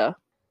Glinda.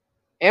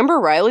 Amber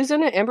Riley's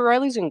in it? Amber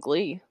Riley's in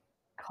Glee.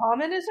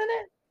 Common is in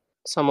it?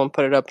 Someone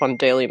put it up on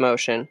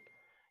Dailymotion.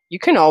 You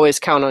can always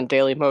count on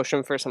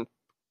Dailymotion for some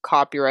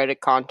copyrighted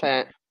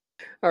content.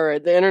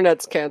 Alright, the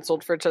internet's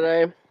canceled for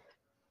today.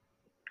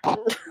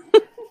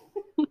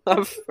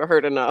 I've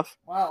heard enough.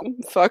 Wow.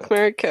 Fuck,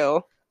 marry,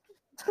 kill.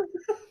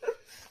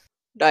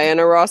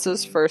 Diana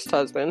Ross's first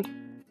husband,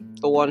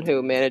 the one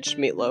who managed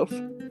Meatloaf,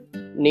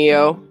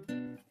 Neo,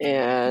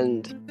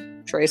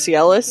 and Tracy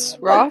Ellis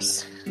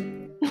Ross.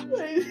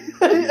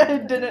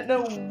 I didn't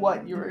know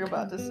what you were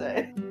about to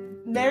say.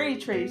 Marry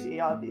Tracy,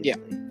 obviously.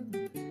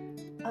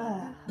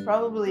 Yeah.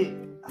 Probably.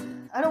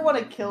 I don't want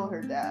to kill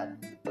her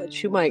dad.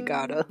 But you might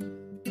gotta.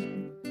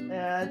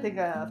 Yeah, I think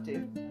I have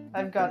to.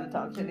 I've got to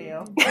talk to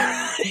Neo.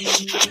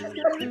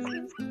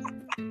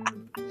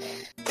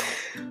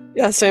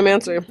 Yeah, same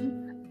answer.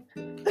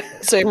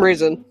 Same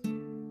reason.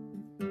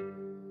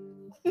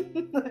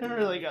 I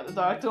really got to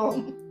talk to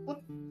him.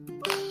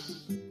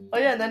 Oh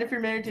yeah, and then if you're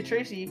married to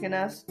Tracy, you can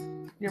ask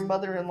your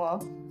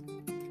mother-in-law.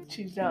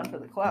 She's down for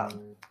the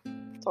clown.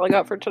 That's all I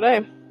got for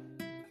today.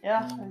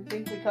 Yeah, I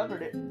think we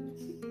covered it.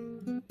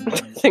 I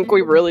think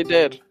we really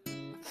did.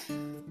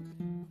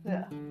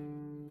 Yeah.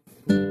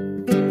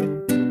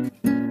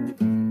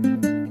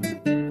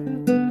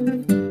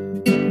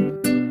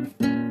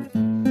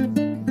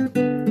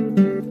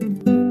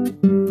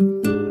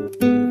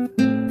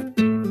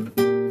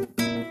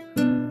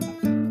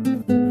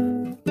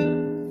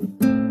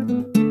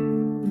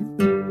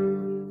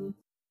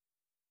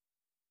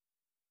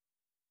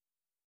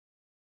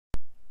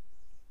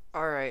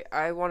 Alright,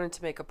 I wanted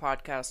to make a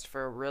podcast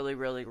for a really,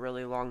 really,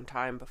 really long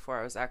time before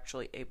I was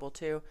actually able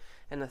to,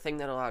 and the thing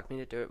that allowed me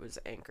to do it was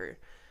Anchor.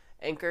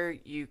 Anchor,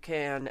 you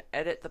can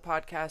edit the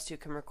podcast, you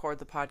can record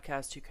the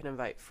podcast, you can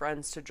invite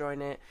friends to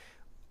join it,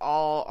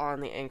 all on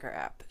the Anchor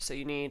app. So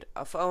you need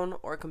a phone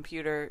or a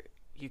computer.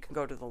 You can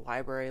go to the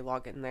library,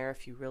 log in there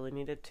if you really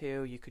needed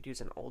to. You could use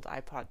an old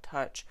iPod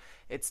Touch.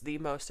 It's the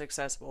most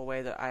accessible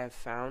way that I have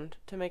found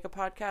to make a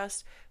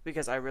podcast,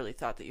 because I really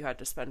thought that you had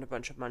to spend a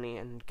bunch of money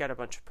and get a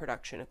bunch of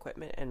production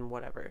equipment and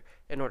whatever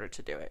in order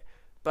to do it.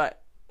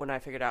 But when I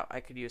figured out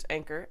I could use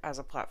Anchor as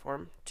a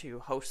platform to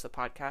host the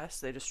podcast,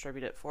 they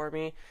distribute it for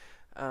me.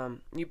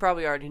 You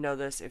probably already know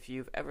this if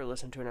you've ever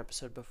listened to an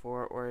episode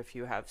before, or if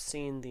you have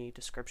seen the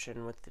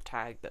description with the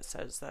tag that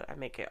says that I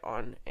make it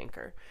on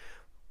Anchor.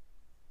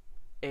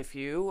 If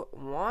you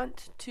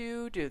want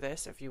to do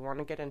this, if you want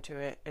to get into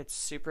it, it's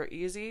super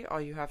easy.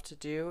 All you have to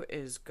do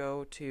is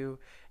go to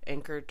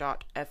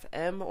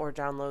anchor.fm or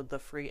download the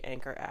free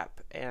Anchor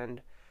app,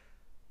 and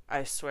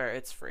I swear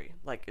it's free.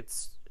 Like,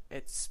 it's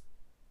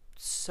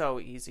so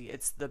easy.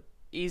 It's the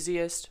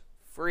easiest,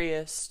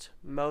 freest,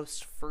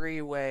 most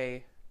free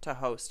way to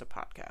host a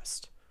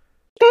podcast.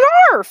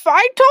 Nerf,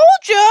 I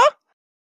told ya!